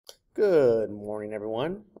Good morning,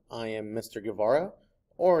 everyone. I am Mr. Guevara,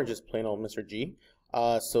 or just plain old Mr. G.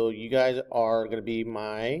 So you guys are going to be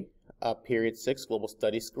my Period 6 Global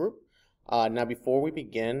Studies group. Now, before we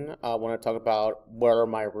begin, I want to talk about where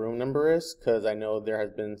my room number is, because I know there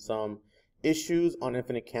has been some issues on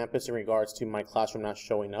Infinite Campus in regards to my classroom not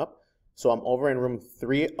showing up. So I'm over in room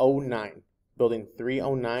 309, building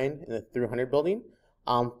 309 in the 300 building.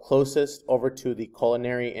 I'm closest over to the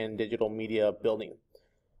Culinary and Digital Media building.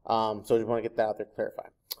 So I just want to get that out there to clarify.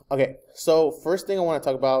 Okay, so first thing I want to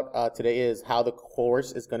talk about today is how the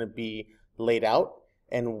course is going to be laid out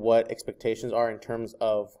and what expectations are in terms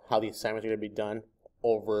of how the assignments are going to be done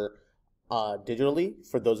over digitally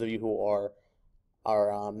for those of you who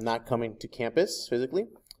are not coming to campus physically,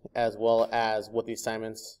 as well as what the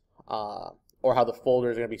assignments or how the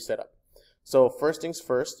folders are going to be set up. So first things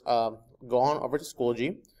first, go on over to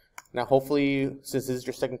Schoology. Now, hopefully, since this is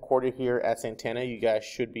your second quarter here at Santana, you guys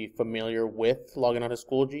should be familiar with logging on to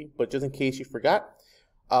Schoology. But just in case you forgot,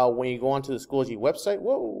 when you go onto the Schoology website,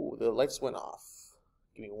 whoa, the lights went off.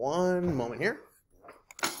 Give me one moment here.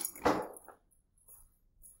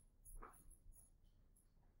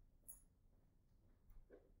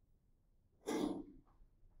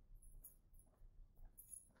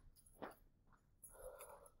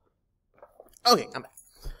 Okay, I'm back.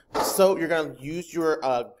 So you're going to use your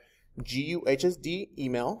GUHSD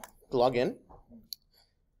email to log in.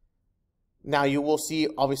 Now you will see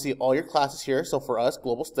obviously all your classes here. So for us,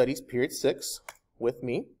 Global Studies Period 6 with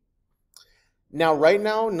me. Now right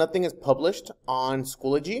now nothing is published on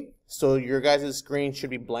Schoology, so your guys' screen should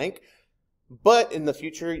be blank. But in the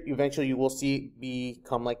future, eventually you will see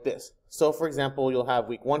become like this. So for example, you'll have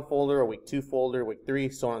week 1 folder, a week 2 folder, week 3,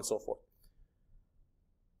 so on and so forth.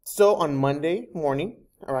 So on Monday morning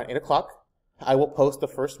around 8 o'clock, I will post the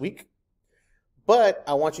first week, but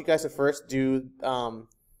I want you guys to first do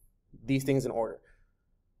these things in order.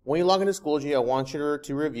 When you log into Schoology, I want you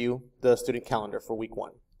to review the student calendar for week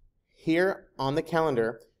 1. Here on the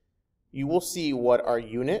calendar, you will see what our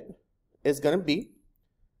unit is going to be,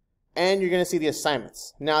 and you're going to see the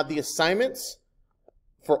assignments. Now, the assignments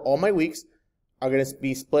for all my weeks are going to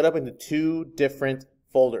be split up into 2 different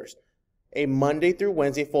folders. A Monday through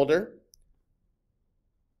Wednesday folder,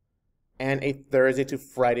 and a Thursday to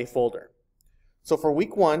Friday folder. So for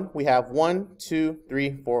week 1, we have 1, 2,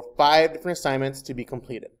 3, 4, 5 different assignments to be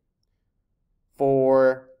completed.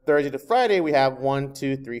 For Thursday to Friday, we have 1,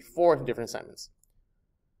 2, 3, 4 different assignments.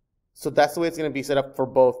 So that's the way it's going to be set up for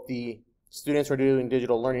both the students who are doing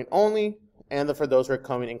digital learning only and for those who are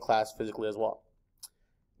coming in class physically as well.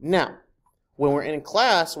 Now, when we're in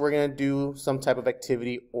class, we're going to do some type of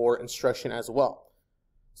activity or instruction as well.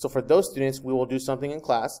 So for those students, we will do something in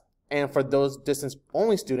class. And for those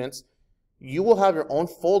distance-only students, you will have your own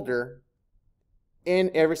folder in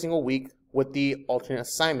every single week with the alternate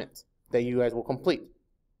assignment that you guys will complete.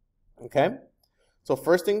 Okay? So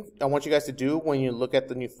first thing I want you guys to do when you look at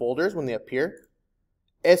the new folders, when they appear,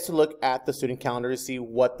 is to look at the student calendar to see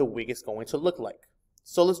what the week is going to look like.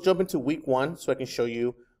 So let's jump into week 1 so I can show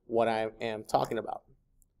you what I am talking about.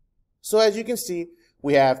 So as you can see,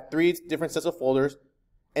 we have 3 different sets of folders.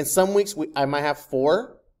 And some weeks I might have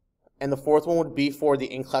 4. And the 4th one would be for the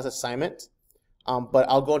in-class assignment. But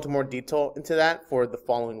I'll go into more detail into that for the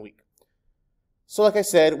following week. So like I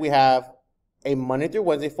said, we have a Monday through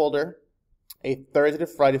Wednesday folder, a Thursday to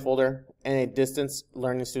Friday folder, and a distance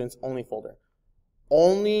learning students only folder.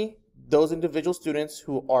 Only those individual students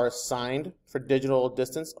who are assigned for digital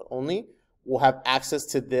distance only will have access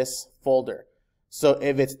to this folder. So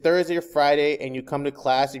if it's Thursday or Friday and you come to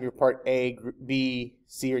class, if you're part A, B,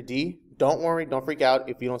 C, or D, don't worry, don't freak out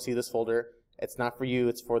if you don't see this folder. It's not for you,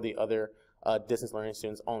 it's for the other distance learning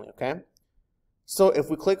students only, okay? So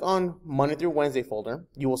if we click on Monday through Wednesday folder,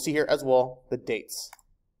 you will see here as well the dates.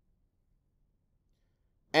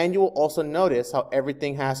 And you will also notice how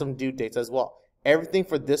everything has some due dates as well. Everything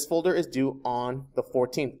for this folder is due on the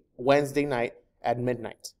 14th, Wednesday night at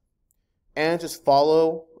midnight. And just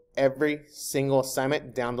follow every single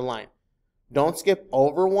assignment down the line. Don't skip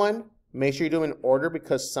over one. Make sure you do them in order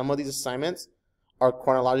because some of these assignments are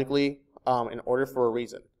chronologically in order for a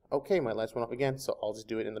reason. Okay, my lights went off again, so I'll just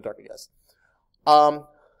do it in the dark, I guess.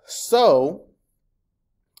 So,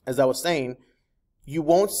 as I was saying, you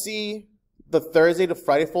won't see the Thursday to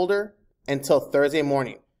Friday folder until Thursday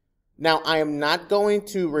morning. Now, I am not going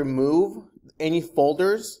to remove any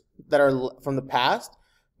folders that are from the past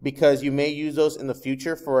because you may use those in the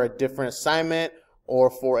future for a different assignment or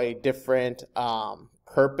for a different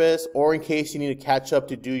purpose, or in case you need to catch up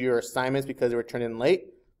to do your assignments because they were turned in late.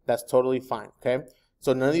 That's totally fine, okay?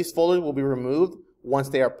 So none of these folders will be removed once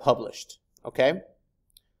they are published, okay?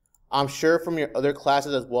 I'm sure from your other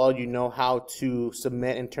classes as well, you know how to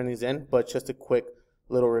submit and turn these in, but just a quick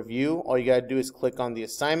little review. All you gotta do is click on the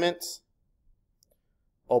assignments,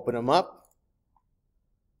 open them up,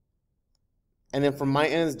 and then from my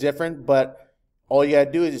end it's different, but all you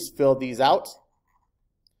gotta do is just fill these out,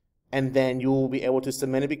 and then you will be able to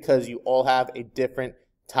submit it because you all have a different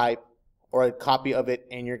type or a copy of it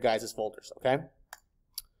in your guys' folders, okay?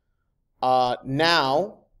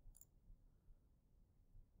 Now,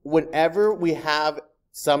 whenever we have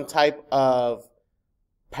some type of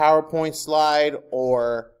PowerPoint slide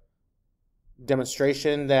or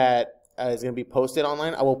demonstration that is going to be posted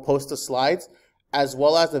online, I will post the slides as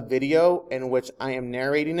well as a video in which I am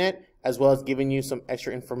narrating it, as well as giving you some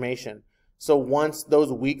extra information. So once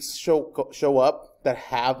those weeks show up that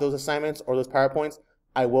have those assignments or those PowerPoints,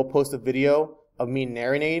 I will post a video of me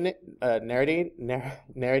narrating it,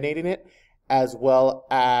 as well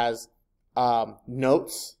as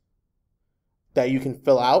notes that you can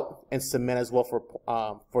fill out and submit as well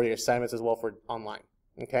for your assignments as well for online.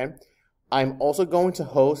 Okay. I'm also going to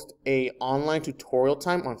host a online tutorial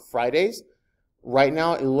time on Fridays. Right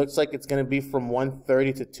now, it looks like it's going to be from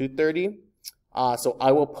 1:30 to 2:30. So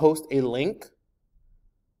I will post a link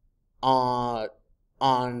on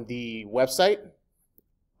the website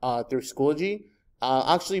through Schoology.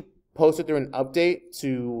 I'll actually post it through an update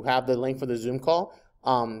to have the link for the Zoom call.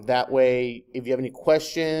 That way, if you have any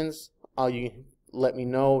questions, you can let me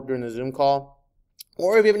know during the Zoom call.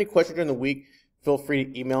 Or if you have any questions during the week, feel free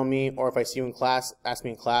to email me, or if I see you in class, ask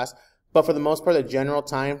me in class. But for the most part, the general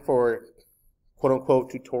time for quote-unquote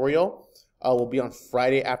tutorial will be on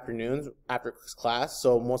Friday afternoons after class,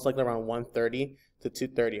 so most likely around 1:30 to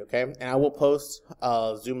 2:30, okay? And I will post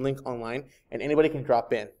a Zoom link online, and anybody can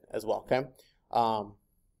drop in as well, okay?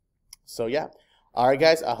 So yeah. All right,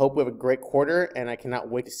 guys, I hope we have a great quarter, and I cannot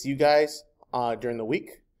wait to see you guys during the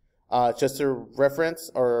week. Just a reference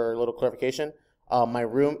or a little clarification, my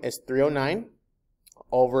room is 309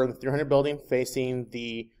 over in the 300 building facing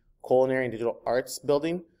the Culinary and Digital Arts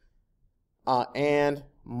building. And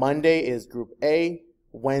Monday is Group A,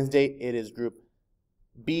 Wednesday it is Group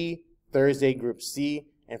B, Thursday Group C,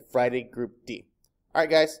 and Friday Group D. All right,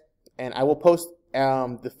 guys, and I will post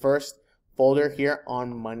the first folder here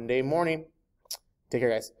on Monday morning. Take care,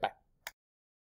 guys. Bye.